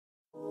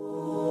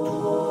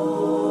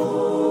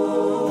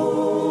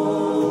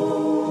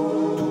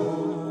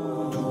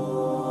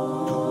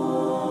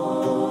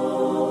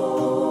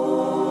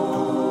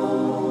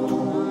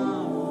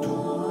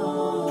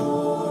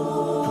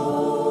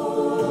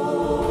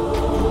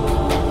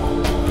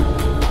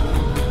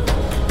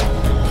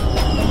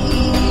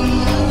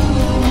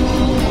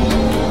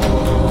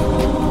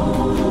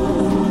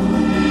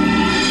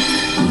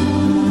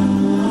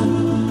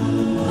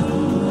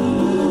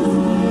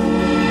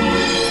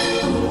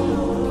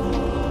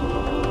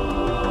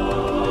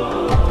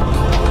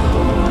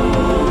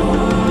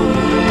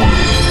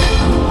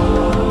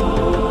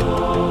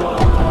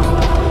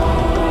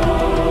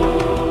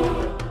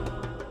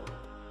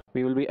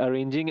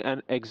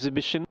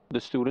exhibition.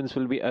 The students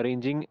will be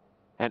arranging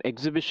an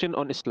exhibition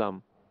on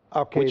Islam.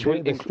 Okay,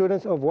 the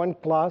students of one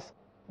class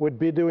would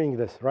be doing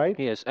this, right?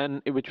 Yes,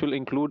 and which will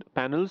include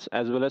panels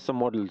as well as some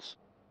models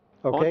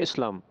on Okay.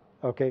 Islam.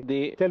 Okay.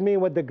 Tell me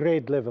what the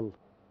grade level.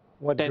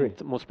 What 10th,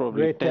 grade? most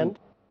probably. Grade 10.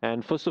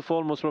 And first of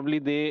all, most probably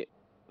they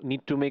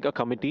need to make a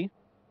committee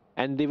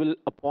and they will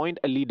appoint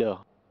a leader.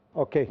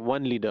 Okay.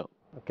 One leader.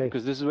 Okay.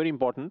 Because this is very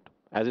important.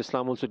 As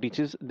Islam also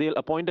teaches, they'll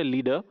appoint a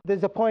leader.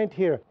 There's a point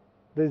here.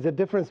 There's a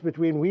difference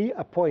between we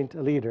appoint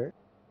a leader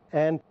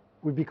and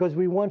because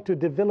we want to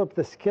develop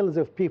the skills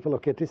of people,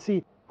 okay, to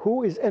see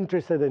who is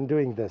interested in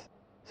doing this.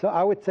 So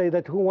I would say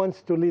that who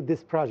wants to lead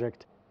this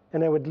project,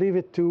 and I would leave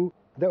it to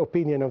the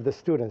opinion of the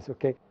students,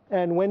 okay?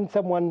 And when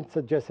someone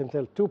suggests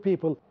himself, 2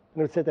 people,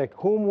 and would say like,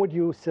 whom would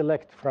you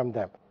select from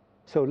them?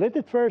 So let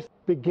it first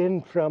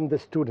begin from the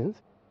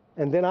students,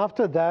 and then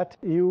after that,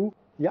 you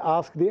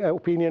ask the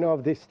opinion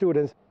of the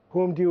students,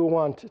 whom do you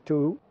want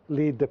to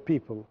lead the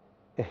people?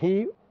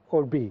 He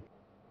or B?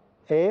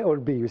 A or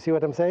B? You see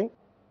what I'm saying?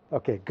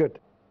 Okay, good.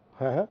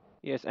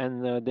 Yes,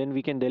 and then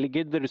we can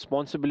delegate the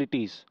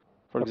responsibilities.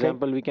 For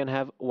example, we can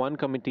have one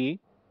committee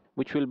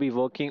which will be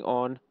working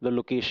on the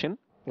location.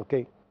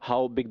 Okay.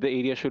 How big the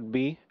area should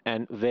be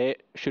and where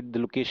should the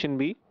location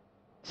be.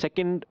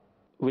 Second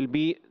will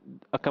be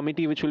a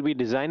committee which will be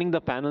designing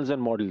the panels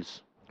and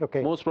models.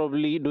 Okay. Most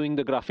probably doing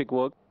the graphic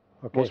work.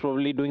 Okay. Most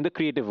probably doing the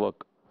creative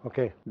work.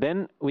 Okay.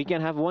 Then we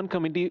can have one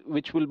committee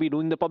which will be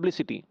doing the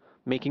publicity,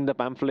 making the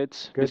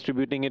pamphlets,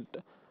 distributing it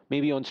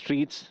maybe on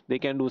streets. They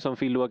can do some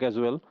field work as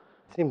well.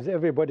 Seems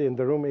everybody in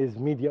the room is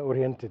media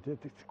oriented.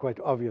 It's quite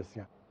obvious,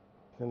 yeah.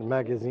 In the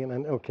magazine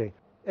and okay.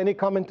 Any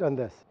comment on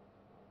this?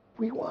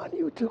 We want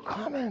you to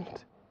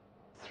comment.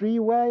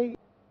 3-way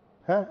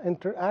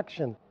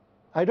interaction.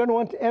 I don't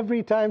want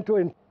every time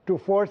to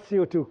force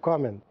you to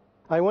comment.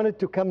 I want it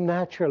to come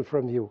natural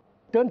from you.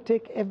 Don't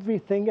take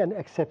everything and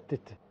accept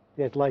it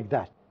yet like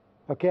that.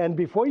 Okay, and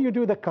before you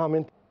do the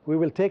comment, we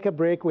will take a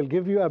break. We'll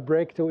give you a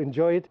break to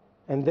enjoy it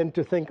and then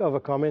to think of a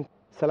comment.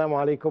 Assalamu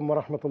alaikum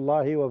wa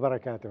rahmatullahi wa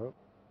barakatuh.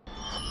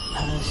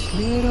 Hush,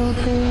 little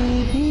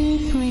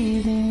baby,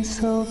 breathing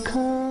so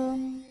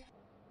calm.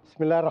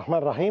 Bismillah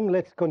ar-Rahman ar-Rahim.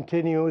 Let's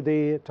continue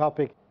the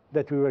topic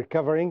that we were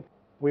covering.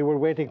 We were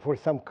waiting for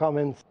some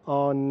comments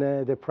on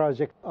the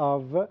project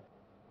of,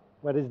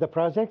 what is the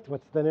project?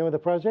 What's the name of the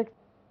project?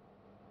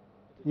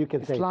 You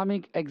can say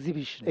Islamic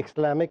exhibition.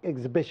 Islamic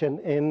exhibition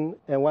in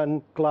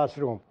one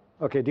classroom.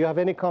 Okay, do you have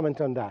any comment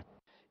on that?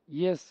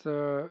 Yes,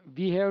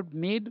 we have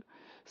made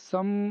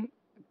some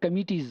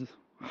committees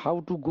how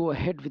to go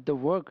ahead with the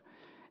work,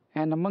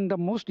 and among the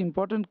most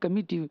important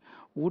committee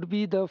would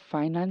be the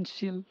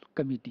financial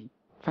committee.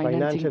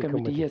 Financing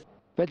committee, yes.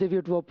 Whether we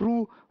have to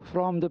approve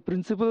from the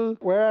principal.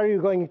 Where are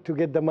you going to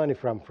get the money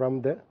from?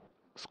 From the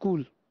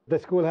school. The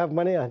school have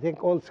money? I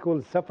think all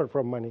schools suffer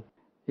from money.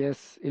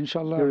 Yes,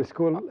 inshallah. Your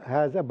school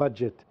has a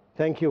budget.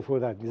 Thank you for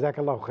that.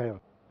 Jazakallahu khair.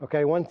 Okay,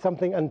 I want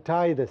something,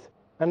 untie this.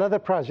 Another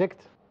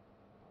project.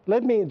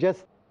 Let me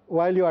just,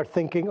 while you are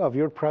thinking of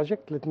your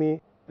project, let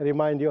me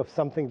remind you of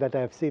something that I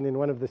have seen in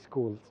one of the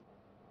schools.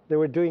 They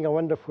were doing a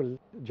wonderful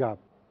job.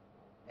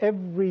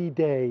 Every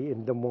day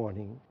in the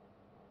morning,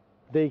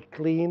 they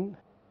clean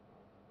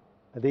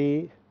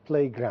the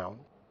playground.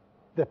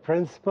 The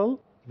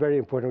principal, very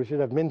important, we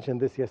should have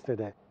mentioned this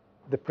yesterday.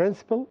 The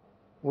principal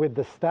with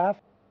the staff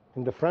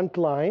in the front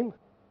line,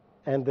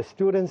 and the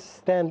students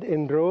stand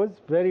in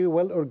rows, very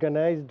well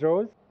organized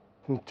rows,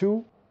 in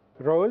 2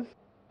 rows.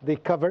 They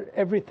cover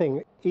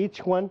everything.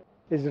 Each one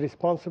is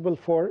responsible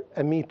for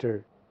a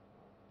meter.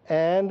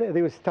 And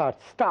they would start.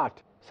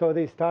 So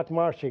they start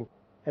marching.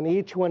 And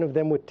each one of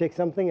them would take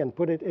something and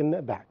put it in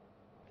the back.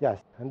 Yes,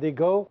 and they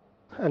go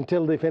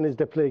until they finish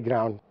the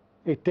playground.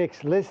 It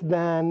takes less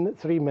than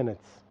 3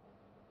 minutes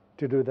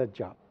to do that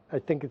job. I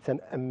think it's an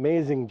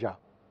amazing job.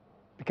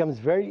 Becomes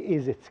very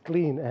easy, it's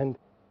clean,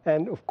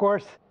 and of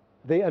course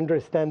they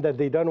understand that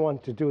they don't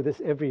want to do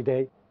this every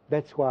day.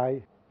 That's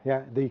why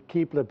they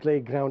keep the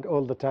playground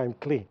all the time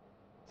clean.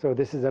 So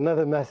this is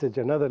another message,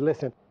 another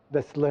lesson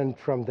that's learned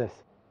from this.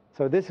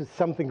 So this is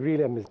something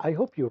really amazing. I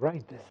hope you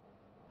write this.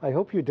 I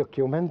hope you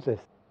document this,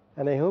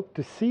 and I hope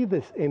to see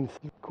this in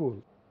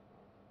school.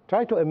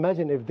 Try to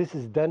imagine if this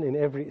is done in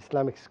every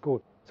Islamic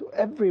school. So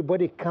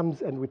everybody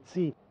comes and would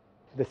see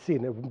the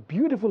scene, a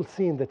beautiful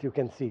scene that you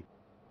can see.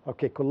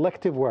 Okay,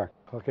 collective work.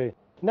 Okay,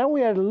 now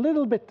we are a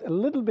little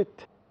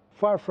bit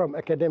far from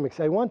academics.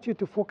 I want you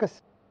to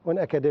focus on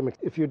academics.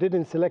 If you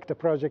didn't select a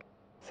project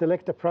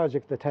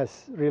that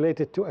has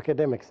related to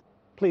academics.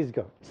 Please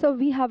go. So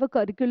we have a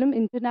curriculum,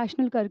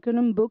 international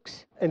curriculum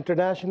books.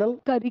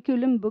 International?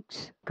 Curriculum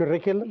books.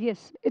 Curriculum?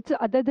 Yes. It's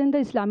other than the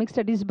Islamic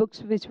studies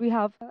books which we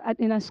have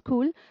in our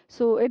school.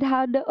 So it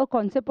had a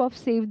concept of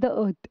save the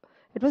earth.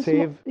 It was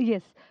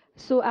yes.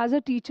 So as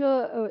a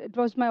teacher, it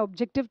was my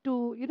objective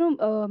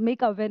to,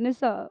 make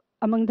awareness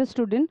among the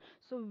students.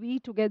 So we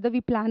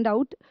planned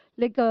out,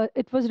 like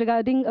it was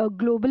regarding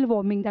global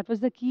warming. That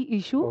was the key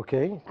issue.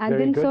 Okay, and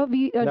very then good. So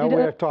we now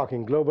we are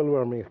talking global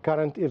warming,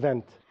 current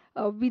event.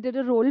 we did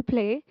a role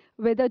play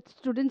where the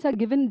students are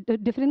given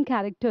different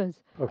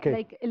characters, Okay.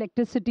 like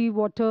electricity,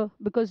 water,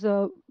 because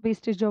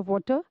wastage of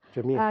water,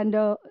 Jameel.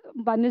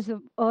 and one is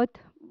earth,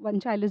 one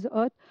child is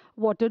earth,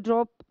 water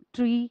drop,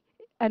 tree,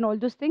 and all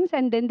those things,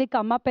 and then they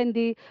come up and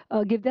they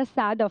give their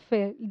sad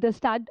affair, the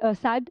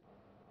sad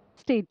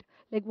state,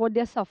 like what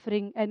they're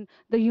suffering, and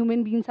the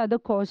human beings are the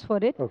cause for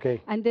it. Okay.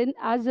 And then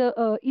as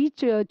each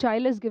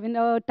child is given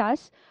a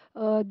task,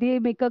 they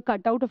make a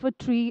cutout of a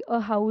tree, a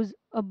house,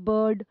 a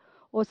bird,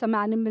 or some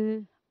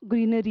animal,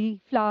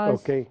 greenery, flowers,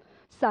 Okay.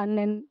 sun,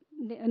 and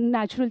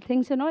natural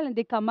things and all, and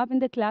they come up in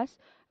the class.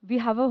 We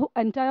have a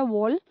entire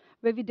wall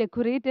where we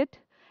decorate it,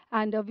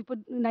 and we put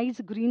nice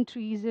green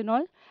trees and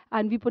all,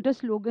 and we put a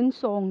slogan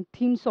song,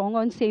 theme song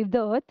on Save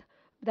the Earth,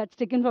 that's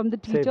taken from the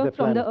Save teacher the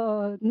from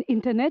the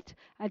internet.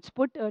 It's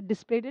put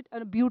displayed it.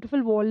 A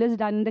beautiful wall is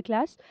done in the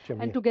class,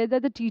 Jameel. and together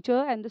the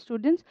teacher and the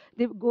students,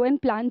 they go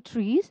and plant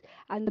trees,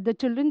 and the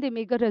children, they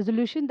make a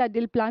resolution that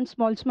they'll plant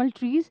small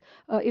trees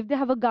if they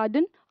have a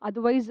garden,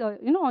 otherwise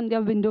on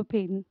their window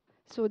pane.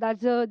 So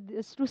that's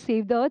is to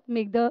save the earth,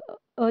 make the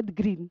earth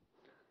green.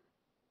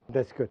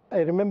 That's good.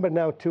 I remember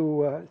now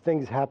two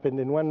things happened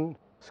in one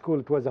school.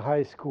 It was a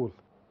high school,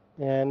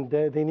 and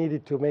they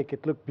needed to make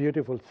it look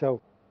beautiful.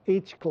 So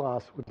each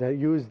class would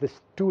use the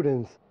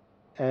students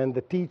and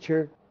the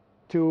teacher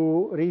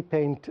to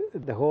repaint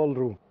the whole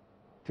room,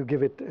 to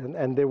give it,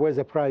 and there was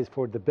a prize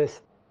for the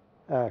best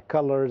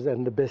colors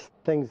and the best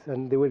things,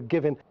 and they were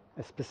given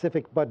a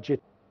specific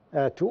budget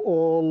to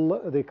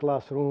all the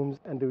classrooms,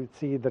 and they would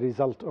see the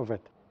result of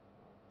it.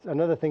 It's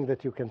another thing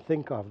that you can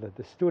think of, that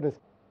the students,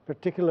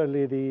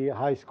 particularly the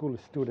high school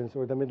students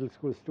or the middle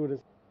school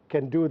students,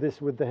 can do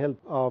this with the help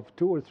of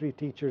 2 or 3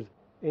 teachers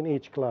in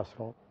each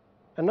classroom.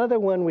 Another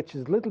one which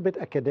is a little bit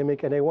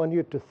academic, and I want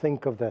you to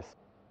think of this.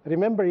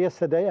 Remember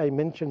yesterday I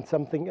mentioned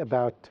something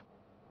about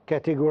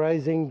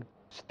categorizing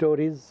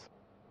stories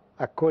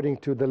according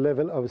to the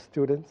level of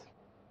students,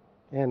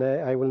 and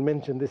I will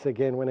mention this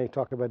again when I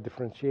talk about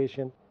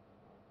differentiation.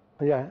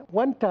 Yeah,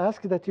 one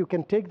task that you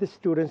can take the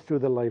students to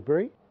the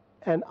library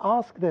and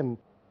ask them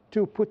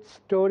to put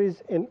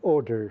stories in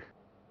order.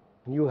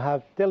 You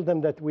tell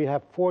them that we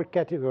have 4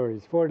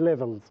 categories, 4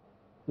 levels: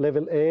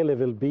 level A,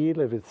 level B,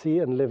 level C,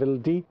 and level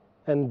D,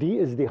 and D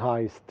is the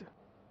highest.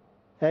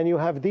 And you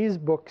have these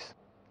books,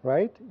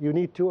 right? You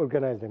need to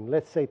organize them.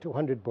 Let's say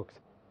 200 books,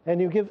 and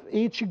you give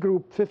each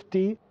group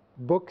 50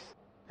 books,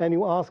 and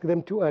you ask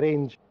them to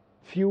arrange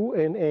few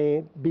in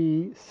A,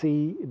 B,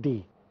 C,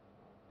 D.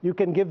 You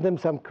can give them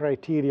some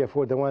criteria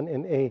for the one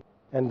in A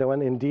and the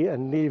one in D,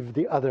 and leave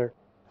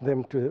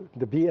them to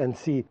the B and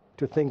C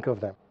to think of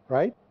them,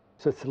 right?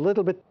 So it's a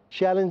little bit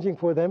challenging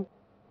for them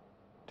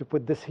to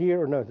put this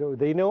here or no. So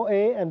they know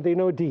A and they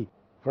know D,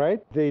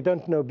 right? They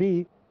don't know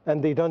B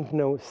and they don't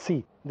know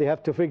C. They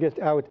have to figure it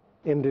out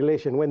in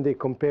relation when they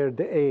compare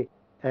the A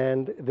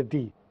and the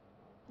D.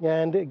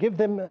 And give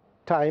them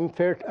time,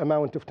 fair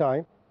amount of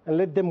time, and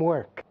let them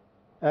work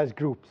as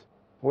groups,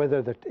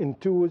 whether that in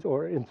 2s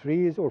or in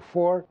 3s or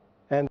 4,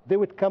 and they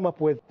would come up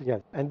with,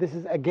 yes. And this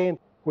is, again,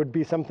 would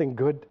be something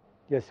good.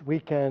 Yes, we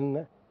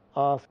can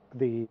ask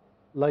the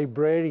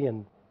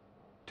librarian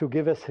to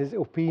give us his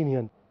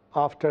opinion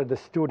after the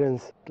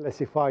students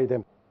classify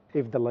them,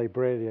 if the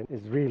librarian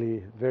is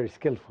really very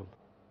skillful.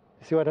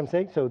 See what I'm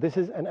saying? So this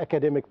is an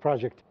academic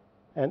project,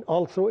 and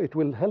also it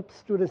will help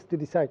students to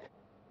decide.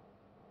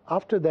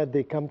 After that,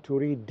 they come to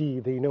read D,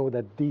 they know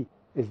that D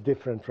is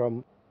different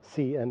from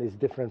C and is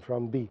different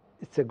from B.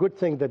 It's a good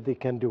thing that they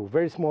can do.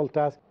 Very small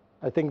task.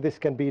 I think this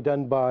can be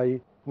done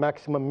by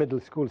maximum middle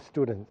school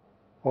students,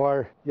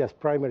 or yes,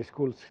 primary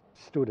school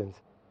students,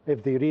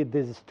 if they read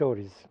these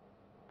stories.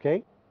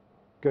 Okay,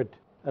 good.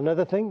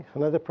 Another thing,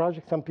 another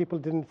project, some people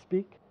didn't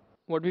speak.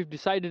 What we've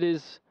decided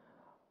is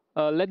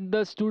let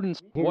the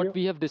students, what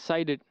we have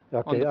decided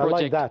on the project. I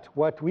like that,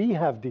 what we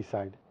have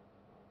decided.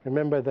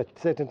 Remember that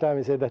certain time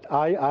he said that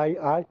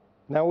I.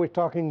 Now we're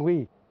talking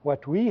we.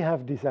 What we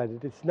have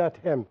decided, it's not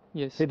him.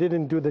 Yes. He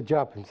didn't do the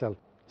job himself.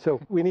 So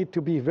we need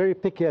to be very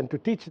picky and to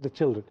teach the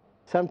children.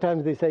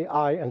 Sometimes they say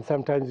I, and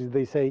sometimes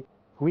they say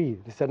we.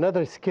 It's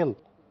another skill.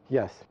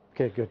 Yes.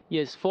 Okay, good.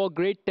 Yes, for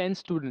grade 10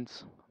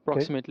 students,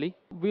 approximately.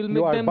 Okay. We'll make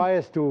you are them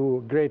biased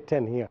to grade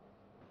 10 here.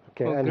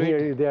 Okay, oh, and great.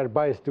 Here they are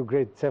biased to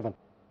grade 7.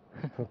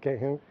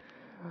 Okay.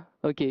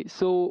 Okay,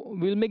 so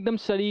we'll make them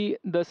study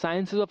the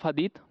sciences of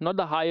hadith, not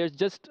the higher,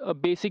 just a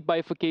basic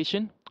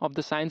bifurcation of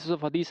the sciences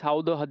of hadith,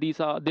 how the hadiths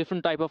are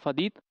different type of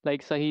hadith,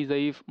 like Sahih,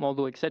 Zaif,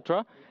 Mamdooh,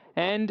 etc.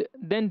 And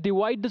then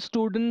divide the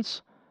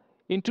students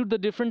into the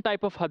different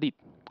type of hadith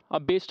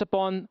based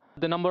upon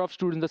the number of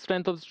students, the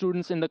strength of the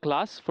students in the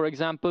class. For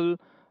example,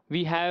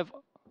 we have,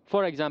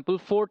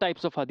 4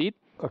 types of hadith,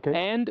 okay.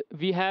 And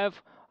we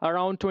have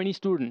around 20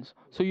 students.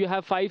 So you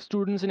have 5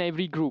 students in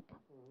every group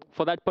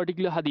for that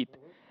particular hadith.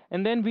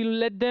 And then we'll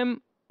let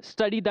them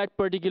study that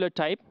particular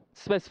type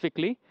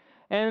specifically,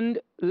 and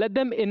let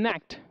them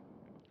enact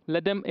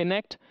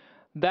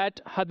that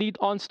hadith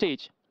on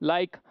stage.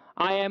 Like,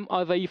 I am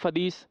a Zaif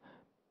hadith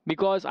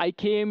because I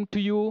came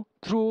to you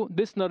through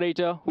this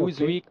narrator who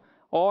is weak,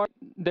 Or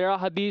there are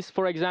hadiths,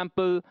 for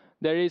example,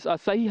 there is a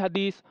Sahih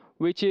hadith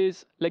which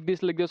is like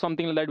this, like this,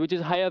 something like that, which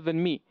is higher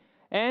than me.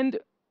 And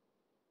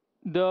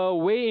the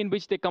way in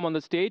which they come on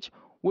the stage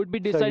would be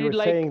So decided you're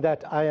like, saying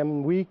that I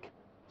am weak,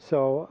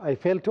 so I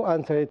fail to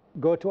answer it,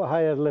 go to a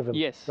higher level.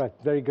 yes, Right,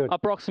 very good.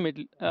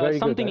 approximately, Very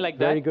something good. like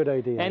that. Very good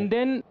idea. And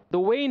then the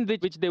way in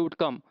which they would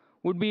come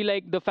would be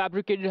like the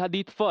fabricated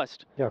hadith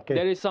first. Yeah, okay.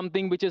 There is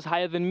something which is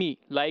higher than me,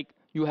 like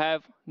you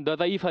have the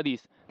Dhaif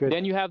hadith, Good.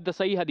 then you have the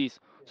Sahih hadith.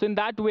 So in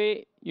that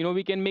way,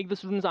 we can make the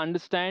students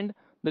understand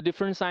the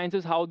different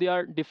sciences, how they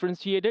are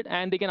differentiated,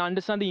 and they can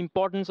understand the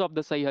importance of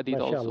the Sahih hadith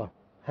also. MashaAllah.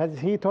 Has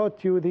he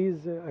taught you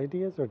these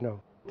ideas or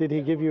no? Did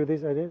he give you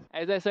these ideas?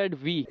 As I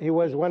said, we. He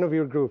was one of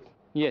your group.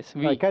 Yes,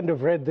 we. I kind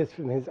of read this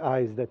in his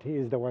eyes that he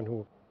is the one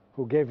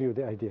who gave you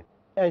the idea.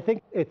 I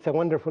think it's a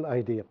wonderful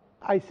idea.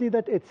 I see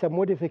that it's a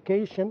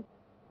modification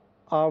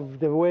of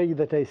the way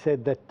that I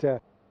said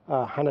that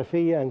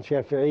Hanafiya and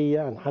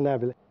Shafi'iyya and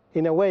Hanabila.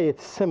 In a way,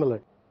 it's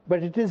similar,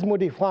 but it is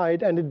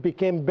modified and it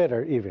became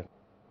better even.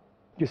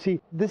 You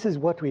see, this is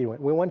what we want.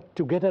 We want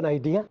to get an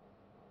idea,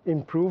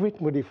 improve it,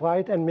 modify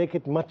it, and make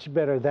it much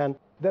better than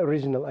the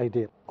original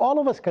idea. All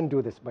of us can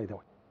do this, by the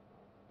way.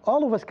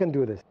 All of us can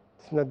do this.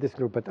 It's not this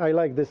group, but I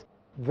like this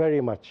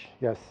very much,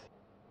 yes.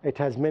 It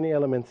has many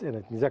elements in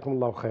it.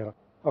 Jazakumullahu khairan.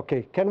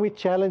 Okay, can we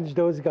challenge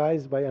those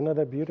guys by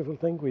another beautiful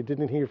thing we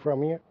didn't hear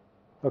from here?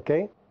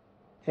 Okay,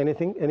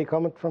 anything, any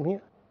comment from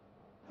here?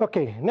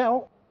 Okay,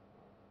 now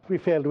we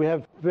failed. We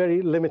have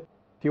very limited.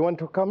 Do you want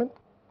to comment?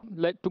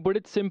 To put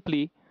it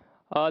simply,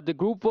 the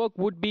group work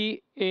would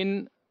be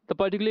in the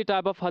particular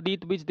type of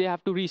hadith which they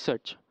have to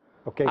research.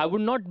 Okay. I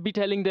would not be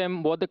telling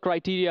them what the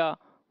criteria,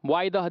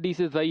 why the hadith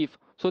is dhaif.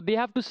 So they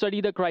have to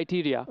study the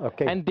criteria.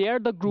 Okay. And there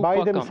the group by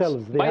work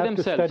themselves. comes. They By have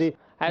themselves. to study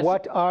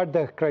what are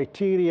the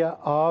criteria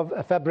of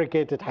a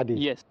fabricated hadith.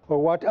 Yes. Or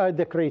what are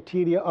the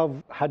criteria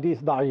of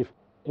hadith da'if.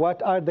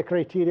 What are the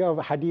criteria of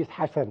hadith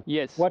hasan.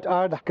 Yes. What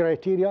are the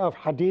criteria of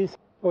hadith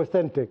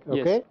authentic.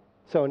 Okay. Yes.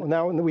 So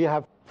now we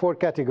have 4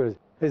 categories.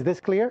 Is this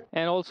clear?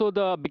 And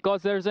also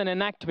because there's an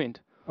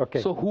enactment.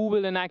 Okay. So who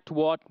will enact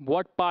what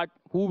part,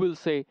 who will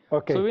say.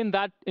 Okay. So in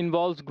that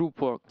involves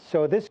group work.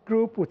 So this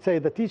group would say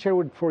the teacher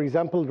would, for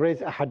example,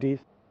 raise a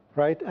hadith,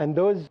 right? And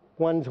those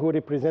ones who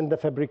represent the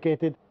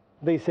fabricated,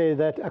 they say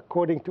that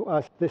according to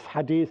us, this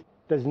hadith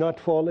does not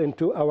fall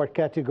into our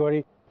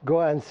category.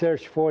 Go and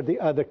search for the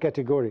other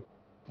category.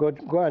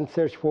 Go and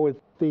search for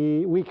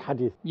the weak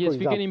hadith. Yes,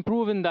 we can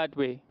improve in that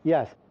way.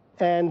 Yes.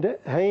 And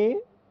he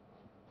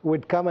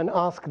would come and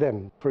ask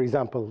them, for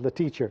example, the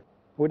teacher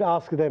would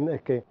ask them,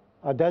 okay,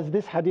 does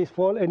this hadith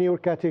fall in your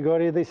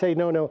category? They say,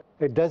 no,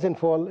 it doesn't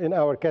fall in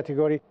our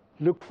category.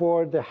 Look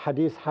for the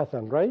hadith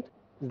hasan, right?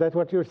 Is that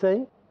what you're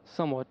saying?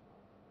 Somewhat.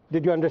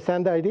 Did you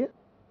understand the idea?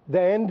 The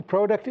end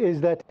product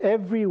is that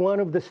every one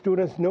of the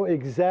students know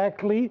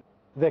exactly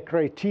the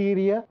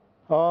criteria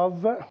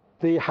of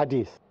the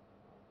hadith.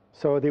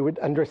 So they would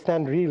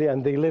understand really,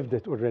 and they lived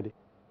it already.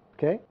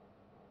 Okay?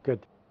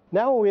 Good.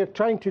 Now we are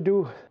trying to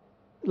do,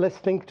 let's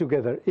think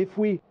together. If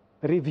we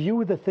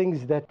review the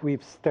things that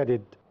we've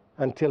studied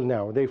until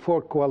now, the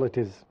 4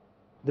 qualities.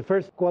 The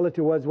first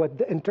quality was what?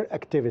 The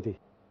interactivity,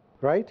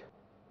 right?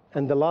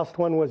 And the last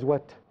one was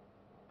what?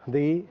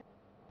 The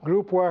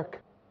group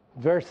work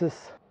versus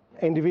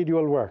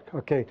individual work,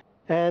 okay.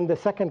 And the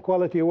second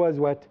quality was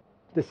what?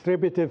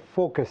 Distributive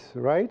focus,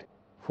 right?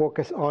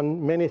 Focus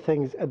on many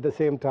things at the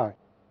same time.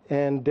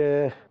 And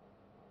the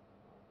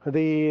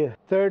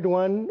third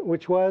one,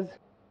 which was?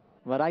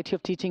 Variety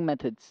of teaching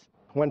methods.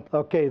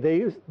 Okay, they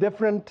use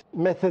different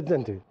methods.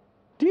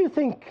 Do you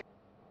think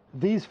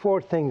these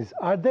 4 things,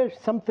 are there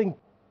something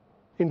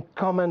in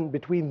common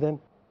between them?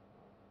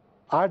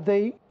 Are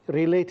they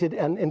related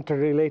and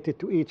interrelated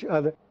to each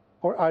other,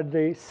 or are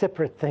they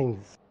separate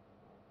things?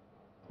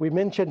 We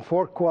mentioned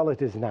 4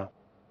 qualities now.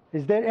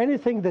 Is there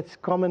anything that's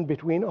common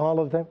between all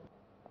of them?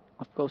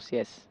 Of course,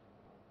 yes.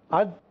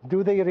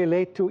 Do they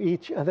relate to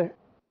each other?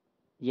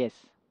 Yes.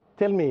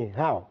 Tell me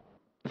how.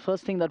 The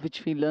first thing that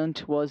which we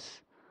learned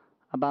was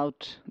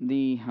about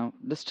the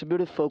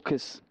distributive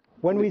focus.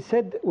 When we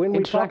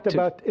talked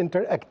about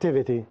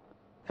interactivity,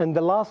 and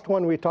the last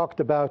one we talked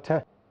about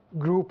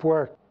group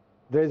work,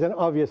 there's an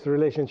obvious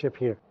relationship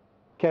here.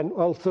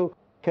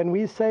 Can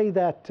we say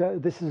that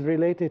this is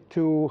related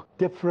to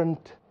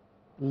different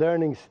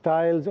learning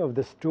styles of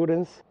the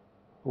students,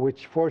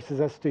 which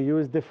forces us to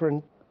use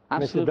different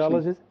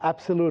methodologies?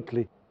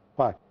 Absolutely.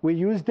 Why? We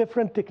use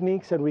different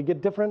techniques and we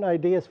get different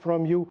ideas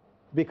from you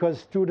because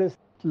students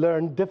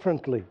learn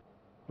differently,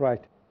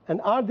 right?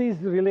 And are these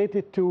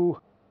related to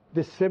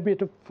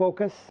distributive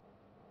focus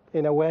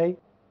in a way?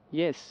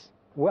 Yes.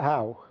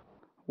 How?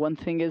 One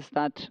thing is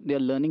that they are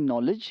learning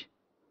knowledge.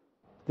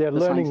 They're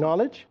learning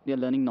knowledge? They are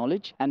learning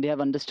knowledge, and they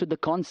have understood the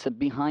concept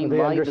behind they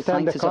why the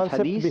understand sciences the of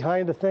concept hadith.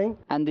 behind the thing?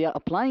 And they are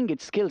applying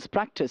its skills,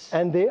 practice.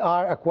 And they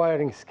are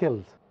acquiring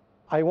skills.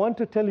 I want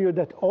to tell you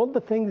that all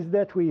the things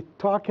that we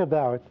talk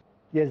about,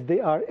 yes, they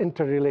are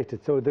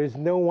interrelated. So there's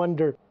no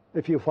wonder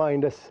if you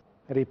find us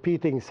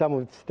repeating some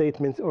of the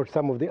statements or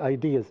some of the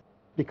ideas,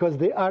 because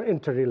they are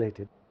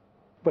interrelated.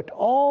 But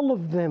all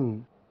of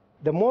them,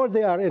 the more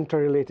they are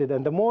interrelated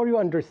and the more you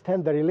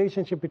understand the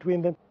relationship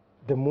between them,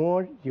 the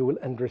more you will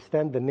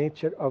understand the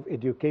nature of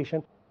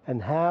education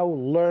and how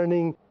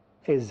learning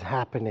is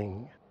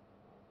happening.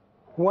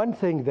 One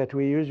thing that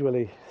we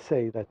usually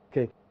say that,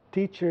 okay,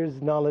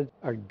 teachers' knowledge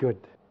are good.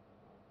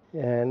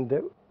 And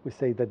we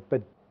say that,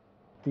 but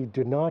they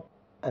do not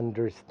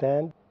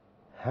understand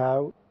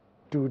how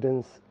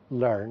students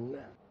learn.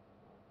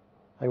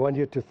 I want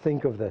you to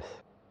think of this.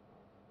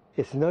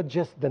 It's not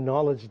just the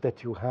knowledge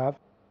that you have.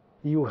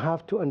 You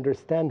have to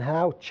understand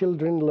how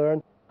children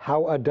learn,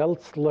 how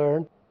adults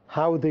learn,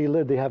 how they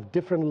learn. They have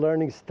different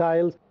learning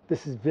styles.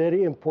 This is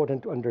very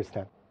important to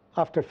understand.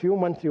 After a few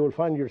months, you will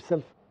find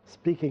yourself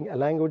speaking a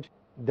language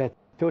that's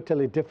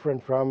totally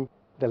different from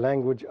the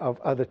language of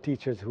other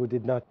teachers who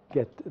did not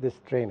get this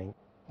training.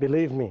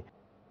 Believe me,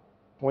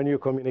 when you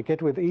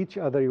communicate with each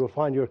other, you will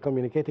find you're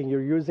communicating,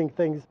 you're using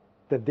things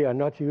that they are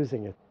not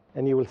using it,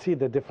 and you will see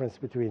the difference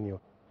between you.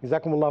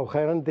 Jazakumullahu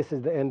khairan. This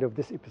is the end of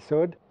this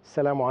episode.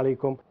 Assalamu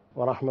alaikum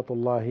wa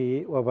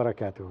rahmatullahi wa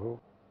barakatuhu.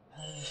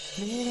 Hush,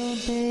 little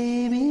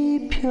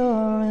baby,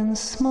 pure and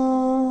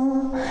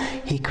small,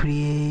 He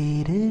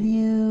created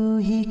you,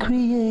 He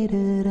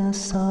created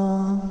us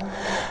all.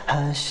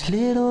 Hush,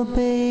 little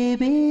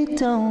baby,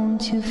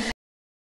 don't you feel